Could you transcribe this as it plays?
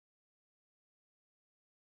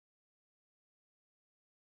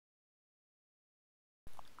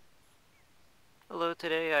Hello,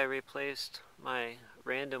 today I replaced my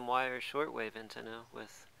random wire shortwave antenna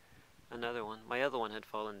with another one. My other one had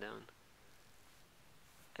fallen down.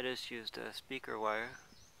 I just used a speaker wire.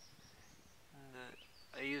 And,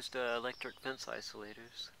 I used electric fence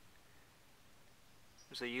isolators.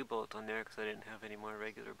 There's a U-bolt on there because I didn't have any more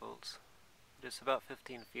regular bolts. It's about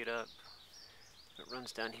 15 feet up. It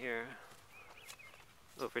runs down here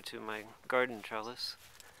over to my garden trellis.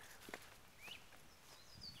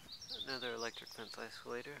 Another electric fence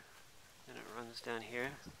isolator, and it runs down here.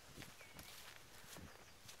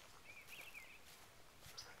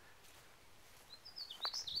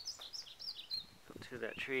 Up to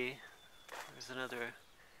that tree. There's another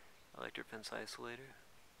electric fence isolator.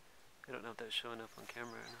 I don't know if that's showing up on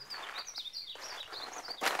camera or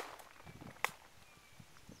not.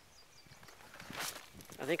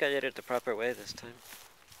 I think I did it the proper way this time.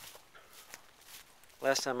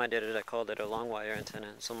 Last time I did it, I called it a long wire antenna,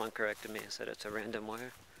 and someone corrected me and said it's a random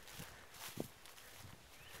wire.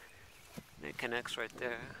 And it connects right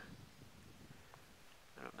there.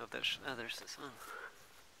 I don't know if there's the sun.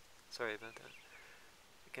 Sorry about that.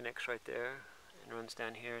 It connects right there and runs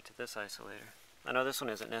down here to this isolator. I know this one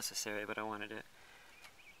isn't necessary, but I wanted it.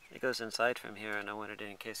 It goes inside from here, and I wanted it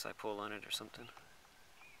in case I pull on it or something.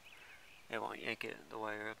 It won't yank the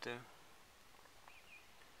wire up there.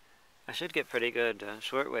 I should get pretty good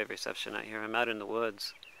shortwave reception out here. I'm out in the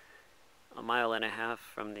woods, 1.5 miles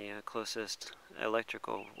from the closest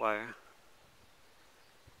electrical wire.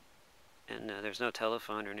 And there's no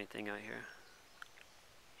telephone or anything out here.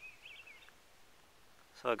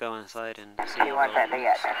 So I'll go inside and see how well it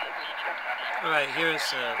works. Alright,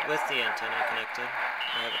 here's with the antenna connected.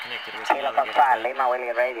 I have it connected with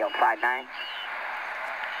another radio 59.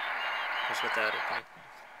 Just without it connected.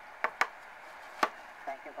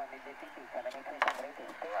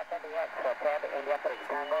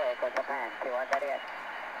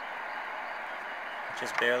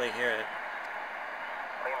 Just barely hear it.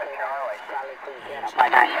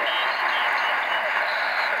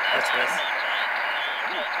 That's with.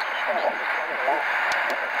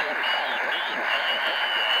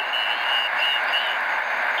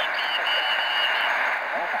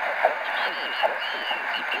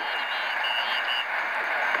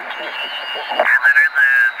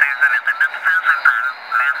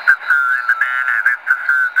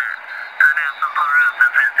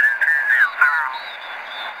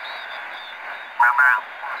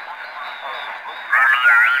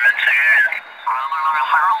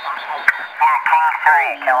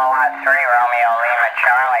 Kilowatt 3, Romeo Lima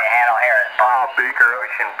Charlie, handle here is Paul Beaker,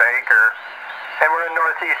 Ocean Baker. And we're in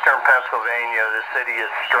northeastern Pennsylvania. The city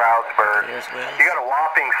is Stroudsburg. You got a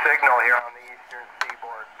whopping signal here on the eastern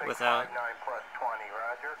seaboard. Without. 9 plus 20,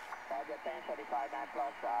 Roger. Roger, 10, 35, 9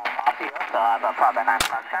 plus. Probably 9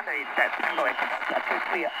 plus. Center is set. Single H,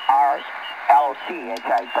 23 R's,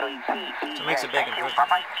 LCHI3T. So it makes a big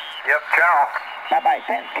improvement. Yep, General. I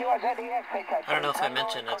don't know if I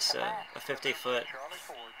mentioned it's a 50-foot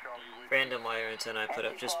random wire antenna I put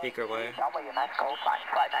up, just speaker wire.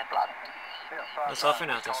 That's all for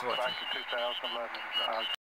now. Thanks for watching.